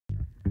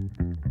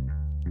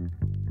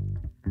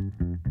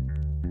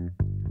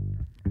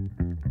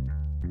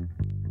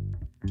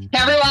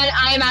Hey everyone,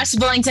 I am Ashley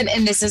Billington,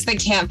 and this is the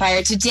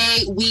Campfire.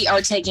 Today, we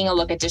are taking a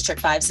look at District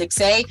 5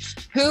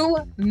 6A, who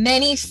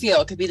many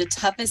feel could be the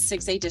toughest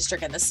 6A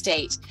district in the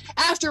state.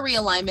 After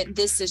realignment,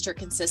 this district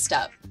consists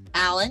of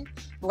Allen,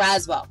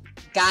 Braswell,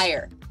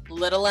 Geyer,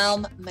 Little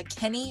Elm,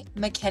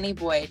 McKinney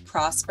Boyd,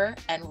 Prosper,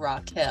 and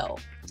Rock Hill.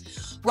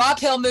 Rock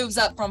Hill moves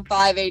up from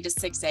 5A to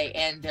 6A,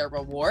 and their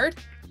reward?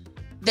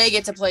 They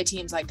get to play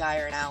teams like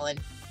Geyer and Allen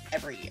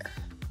every year.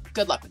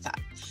 Good luck with that.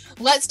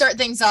 Let's start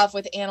things off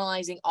with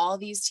analyzing all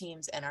these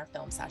teams in our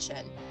film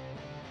session.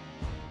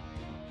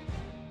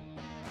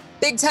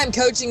 Big time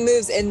coaching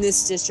moves in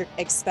this district,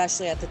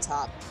 especially at the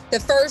top. The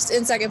first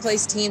and second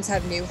place teams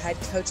have new head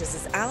coaches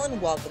as Allen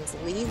welcomes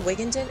Lee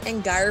Wigginton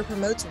and Geyer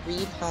promotes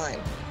Reed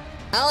Heim.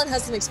 Allen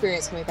has some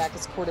experience coming back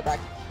as quarterback.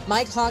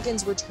 Mike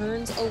Hawkins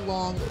returns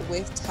along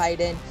with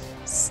tight end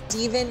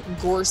Steven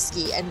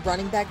Gorski and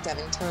running back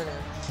Devin Turner.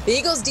 The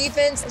Eagles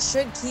defense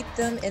should keep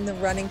them in the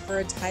running for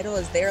a title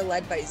as they are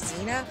led by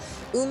Zina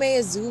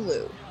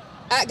Umeazulu.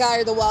 At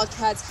Geyer, the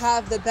Wildcats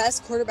have the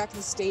best quarterback in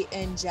the state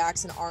in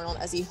Jackson Arnold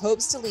as he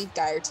hopes to lead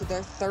Geyer to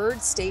their third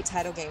state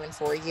title game in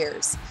 4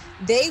 years.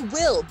 They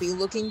will be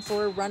looking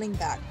for a running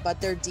back,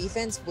 but their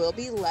defense will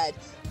be led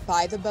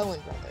by the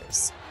Bowen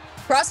brothers.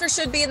 Prosper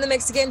should be in the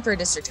mix again for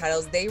district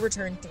titles. They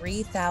return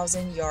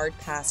 3,000-yard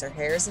passer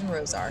Harrison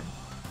Rosar.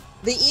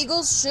 The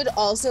Eagles should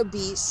also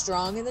be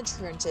strong in the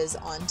trenches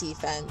on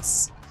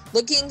defense.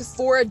 Looking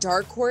for a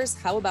dark horse,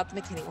 how about the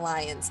McKinney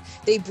Lions?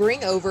 They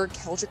bring over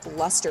Keldrick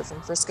Luster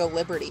from Frisco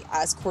Liberty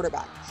as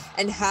quarterback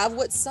and have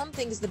what some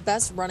think is the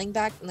best running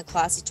back in the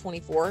class of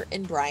 24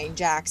 in Brian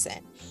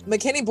Jackson.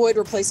 McKinney Boyd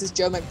replaces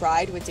Joe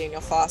McBride with Daniel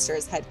Foster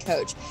as head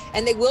coach,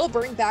 and they will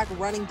bring back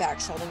running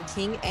back Sheldon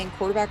King and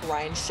quarterback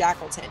Ryan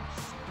Shackleton.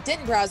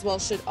 Denton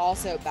Braswell should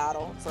also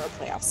battle for a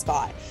playoff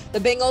spot. The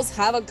Bengals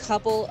have a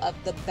couple of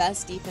the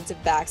best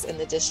defensive backs in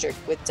the district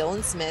with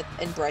Dylan Smith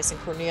and Bryson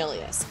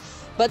Cornelius,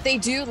 but they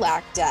do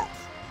lack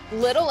depth.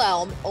 Little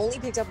Elm only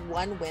picked up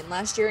one win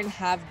last year and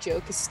have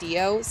Joe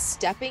Castillo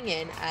stepping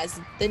in as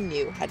the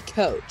new head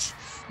coach.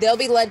 They'll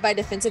be led by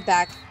defensive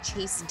back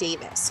Chase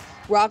Davis.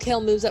 Rock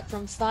Hill moves up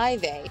from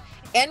 5A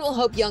and will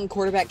hope young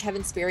quarterback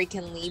Kevin Sperry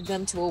can lead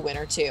them to a win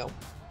or two.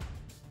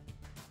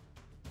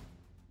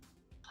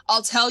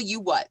 I'll tell you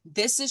what,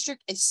 this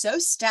district is so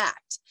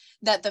stacked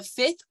that the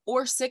 5th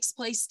or 6th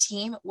place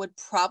team would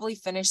probably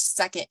finish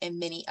second in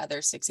many other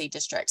 6A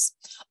districts.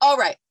 All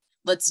right,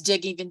 let's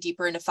dig even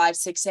deeper into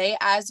 5-6A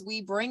as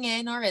we bring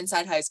in our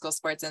Inside High School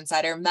Sports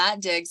Insider, Matt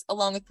Diggs,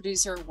 along with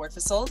producer Ward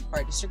Fasold for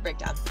our district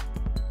breakdown.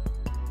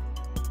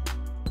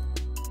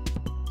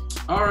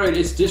 All right,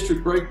 it's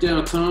district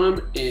breakdown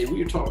time, and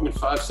we are talking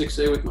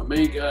 5-6A with my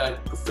main guy,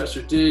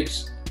 Professor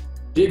Diggs.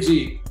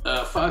 Diggsy,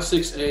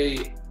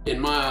 5-6A, in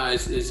my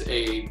eyes,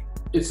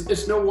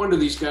 it's no wonder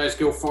these guys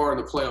go far in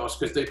the playoffs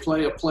because they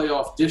play a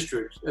playoff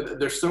district.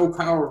 They're so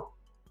power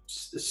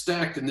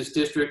stacked in this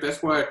district.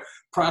 That's why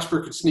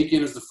Prosper could sneak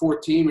in as the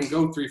 4th team and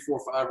go 3, 4,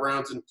 5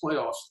 rounds in the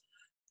playoffs.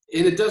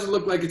 And it doesn't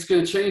look like it's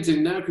going to change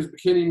now because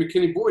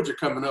McKinney Boyds are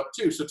coming up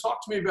too. So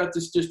talk to me about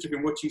this district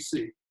and what you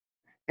see.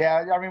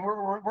 Yeah, I mean,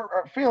 we're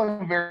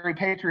feeling very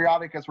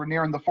patriotic as we're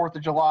nearing the 4th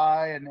of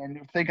July and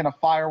thinking of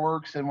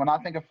fireworks. And when I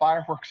think of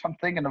fireworks, I'm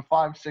thinking of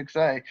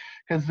 5-6A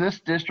because this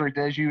district,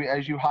 as you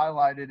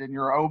highlighted in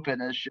your open,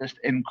 is just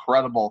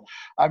incredible.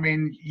 I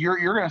mean, you're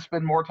going to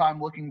spend more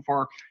time looking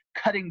for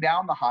cutting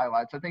down the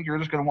highlights. I think you're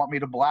just going to want me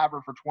to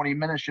blabber for 20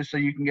 minutes just so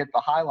you can get the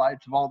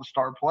highlights of all the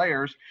star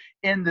players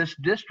in this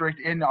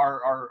district in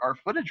our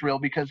footage reel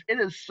because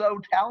it is so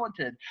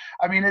talented.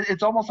 I mean,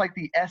 it's almost like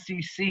the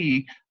SEC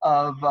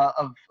of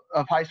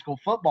high school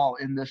football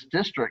in this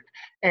district.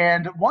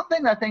 And one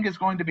thing I think is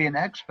going to be an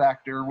X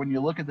factor when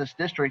you look at this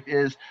district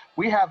is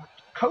we have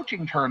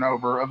coaching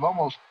turnover of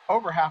almost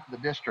over half of the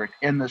district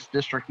in this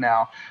district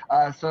now.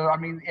 So, I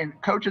mean, and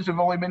coaches have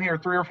only been here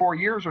 3 or 4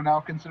 years are now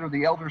considered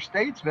the elder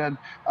statesmen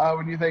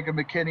when you think of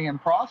McKinney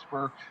and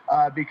Prosper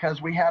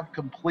because we have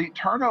complete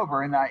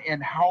turnover in that.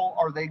 And how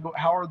are the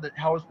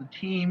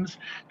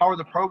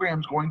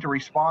programs going to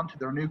respond to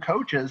their new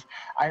coaches?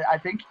 I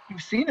think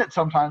you've seen it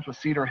sometimes with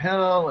Cedar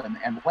Hill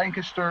and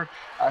Lancaster.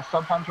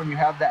 Sometimes when you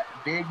have that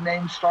big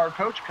name star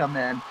coach come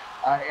in,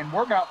 and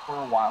work out for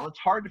a while, it's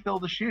hard to fill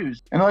the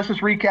shoes. And let's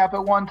just recap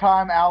it one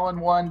time. Allen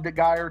 1,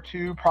 Geyer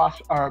 2,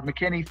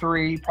 McKinney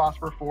 3,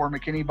 Prosper 4,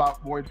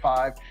 McKinney Boyd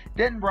 5,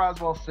 Denton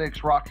Braswell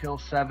 6, Rock Hill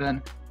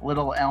 7,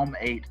 Little Elm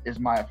 8 is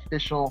my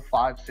official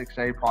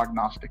 5-6A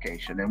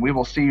prognostication. And we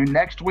will see you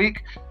next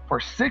week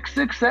for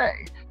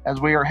 6-6A as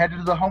we are headed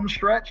to the home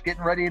stretch,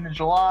 getting ready into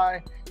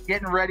July,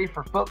 getting ready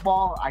for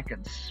football. I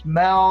can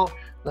smell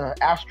the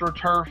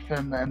AstroTurf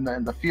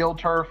and the field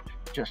turf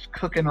just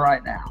cooking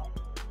right now.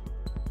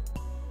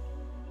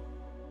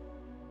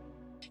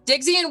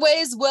 Diggsy and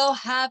Ways will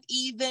have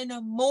even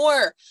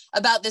more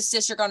about this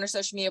district on our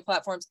social media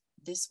platforms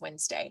this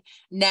Wednesday.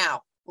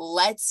 Now,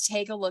 let's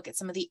take a look at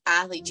some of the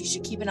athletes you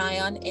should keep an eye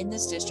on in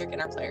this district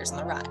and our players on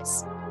the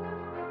rise.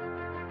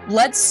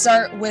 Let's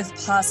start with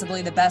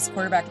possibly the best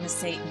quarterback in the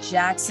state,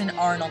 Jackson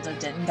Arnold of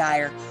Denton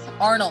Geyer.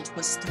 Arnold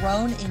was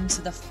thrown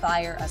into the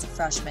fire as a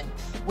freshman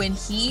when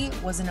he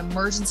was an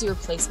emergency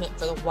replacement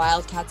for the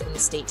Wildcats in the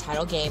state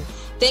title game.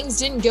 Things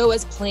didn't go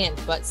as planned,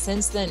 but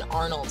since then,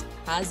 Arnold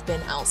has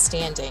been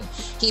outstanding.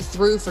 He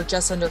threw for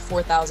just under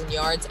 4,000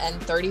 yards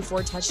and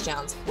 34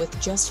 touchdowns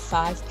with just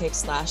 5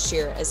 picks last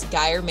year as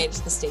Geyer made it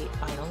to the state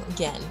final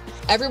again.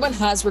 Everyone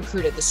has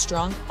recruited the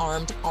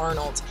strong-armed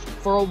Arnold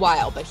for a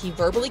while, but he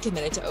verbally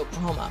committed to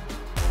Oklahoma.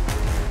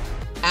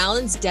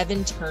 Allen's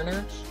Devin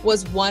Turner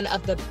was one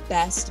of the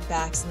best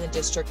backs in the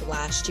district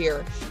last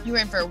year. He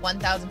ran for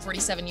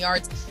 1,047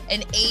 yards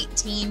and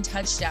 18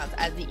 touchdowns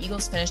as the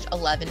Eagles finished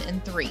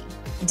 11-3.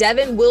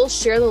 Devin will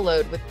share the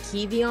load with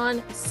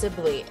Kevion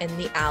Sibley in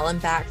the Allen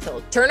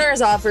backfield. Turner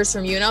has offers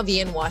from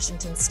UNLV and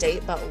Washington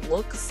State, but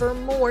look for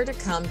more to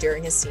come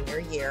during his senior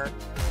year.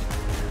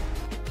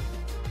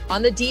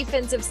 On the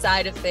defensive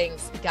side of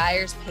things,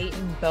 Geyer's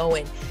Peyton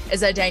Bowen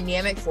is a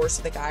dynamic force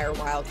for the Geyer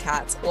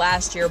Wildcats.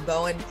 Last year,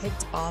 Bowen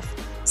picked off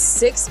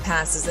 6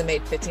 passes and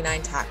made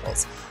 59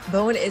 tackles.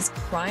 Bowen is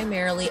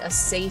primarily a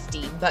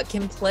safety, but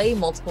can play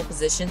multiple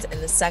positions in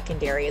the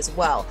secondary as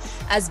well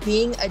as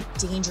being a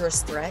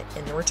dangerous threat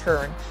in the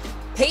return.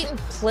 Peyton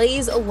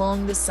plays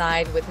along the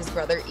side with his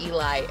brother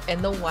Eli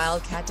in the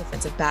Wildcat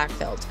defensive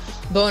backfield.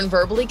 Bowen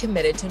verbally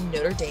committed to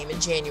Notre Dame in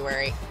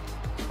January.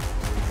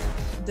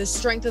 The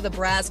strength of the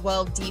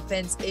Braswell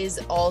defense is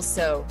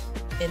also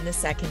in the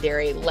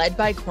secondary, led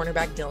by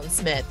cornerback Dylan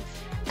Smith.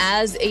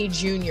 As a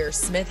junior,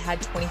 Smith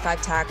had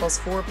 25 tackles,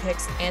 4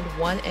 picks, and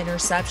 1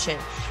 interception.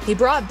 He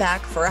brought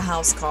back for a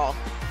house call.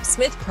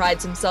 Smith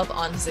prides himself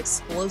on his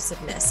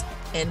explosiveness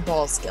and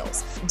ball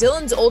skills.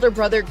 Dylan's older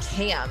brother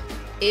Cam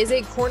is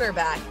a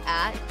cornerback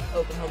at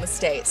Oklahoma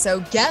State.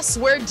 So guess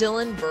where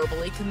Dylan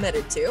verbally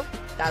committed to?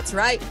 That's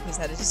right, he's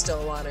headed to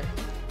Stillwater.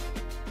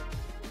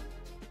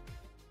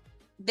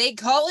 They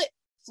call it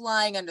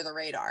flying under the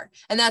radar,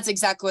 and that's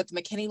exactly what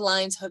the McKinney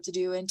Lions hope to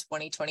do in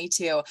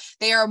 2022.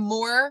 They are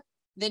more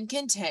than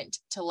content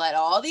to let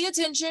all the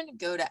attention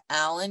go to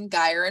Allen,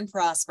 Geyer, and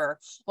Prosper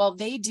while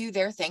they do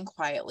their thing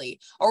quietly.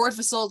 Orwood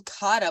Fasold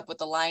caught up with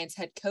the Lions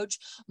head coach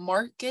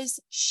Marcus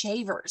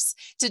Shavers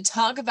to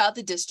talk about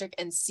the district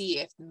and see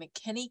if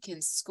McKinney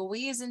can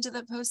squeeze into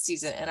the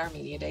postseason in our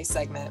Media Day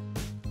segment.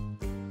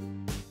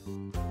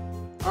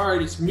 All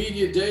right, it's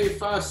Media Day,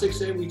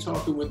 5-6-8. We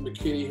talking with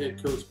McKinney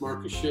head coach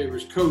Marcus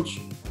Shavers. Coach,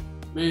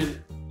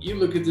 man, you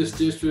look at this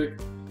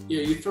district,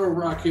 yeah, you throw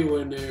Rock Hill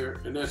in there,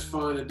 and that's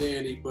fine and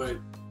dandy, but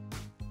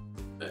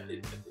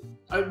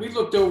we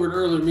looked over it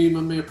earlier, me and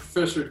my man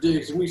Professor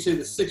Diggs, and we said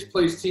the 6th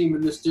place team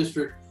in this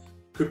district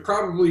could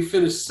probably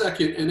finish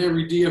second in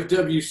every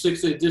DFW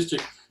 6A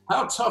district.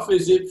 How tough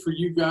is it for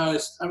you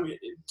guys,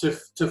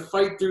 to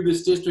fight through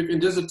this district, and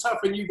does it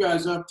toughen you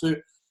guys up to,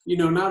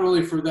 not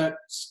only for that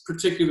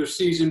particular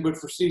season, but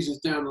for seasons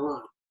down the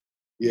line?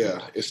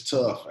 Yeah, it's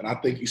tough. And I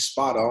think you're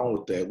spot on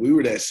with that. We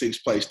were that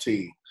 6th place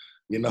team,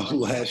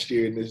 last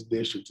year in this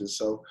district. And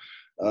so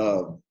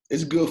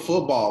it's good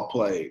football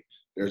played.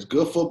 There's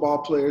good football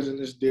players in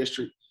this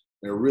district.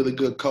 There are really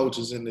good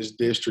coaches in this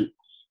district.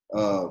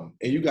 And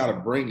you got to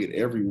bring it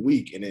every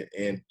week.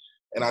 And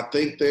I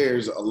think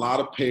there's a lot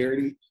of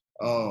parity,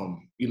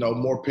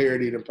 more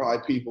parity than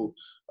probably people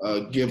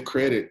give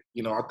credit.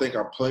 I think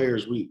our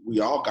players, we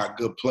all got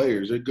good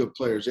players. They're good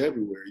players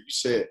everywhere. You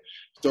said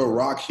throw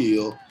Rock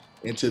Hill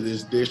into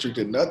this district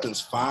and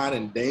nothing's fine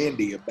and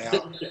dandy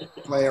about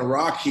playing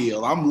Rock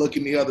Hill. I'm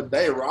looking the other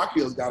day, Rock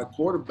Hill's got a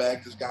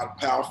quarterback that's got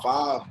a Power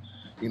 5,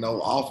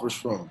 offers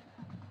from,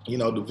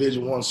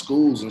 Division I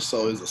schools, and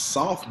so is a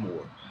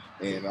sophomore.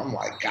 And I'm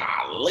like,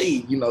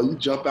 golly, you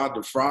jump out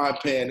the frying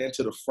pan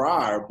into the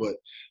fryer, but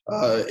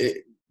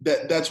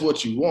that's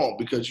what you want,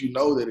 because you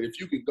know that if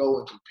you could go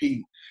and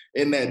compete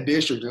in that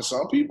district, and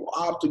some people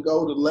opt to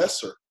go to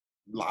lesser.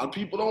 A lot of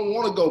people don't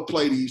want to go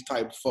play these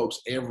type of folks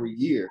every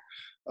year.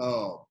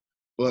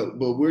 But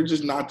we're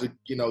just not the,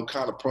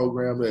 kind of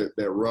program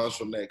that runs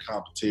from that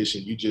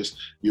competition.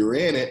 You're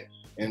in it.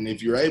 And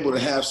if you're able to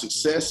have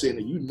success in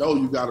it,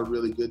 you got a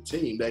really good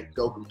team that can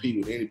go compete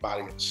with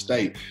anybody in the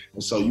state.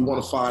 And so you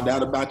want to find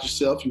out about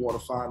yourself. You want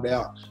to find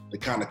out the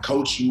kind of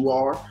coach you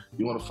are.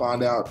 You want to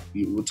find out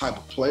what type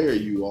of player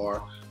you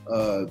are.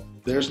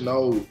 There's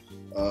no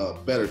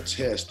better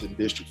test than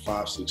District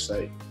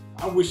 5-6-8.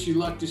 I wish you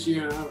luck this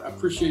year, and I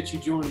appreciate you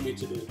joining me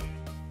today.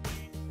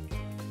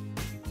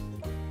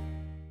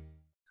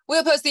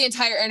 We'll post the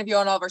entire interview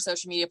on all of our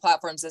social media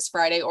platforms this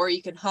Friday, or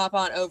you can hop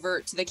on over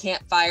to the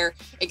Campfire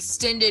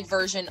extended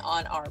version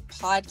on our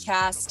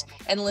podcast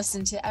and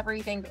listen to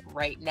everything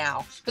right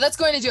now. But that's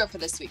going to do it for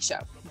this week's show.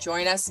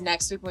 Join us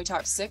next week when we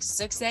talk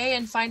 6A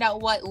and find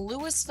out what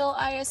Louisville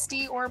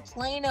ISD or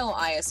Plano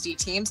ISD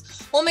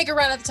teams will make a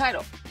run at the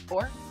title.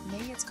 Or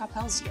maybe it's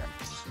Coppell's year.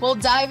 We'll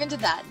dive into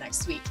that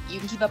next week. You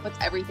can keep up with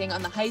everything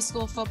on the high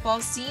school football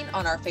scene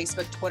on our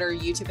Facebook, Twitter,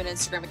 YouTube, and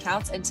Instagram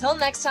accounts. Until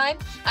next time,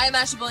 I am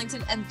Ashley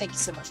Billington, and thank you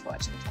so much for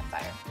watching the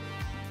Campfire.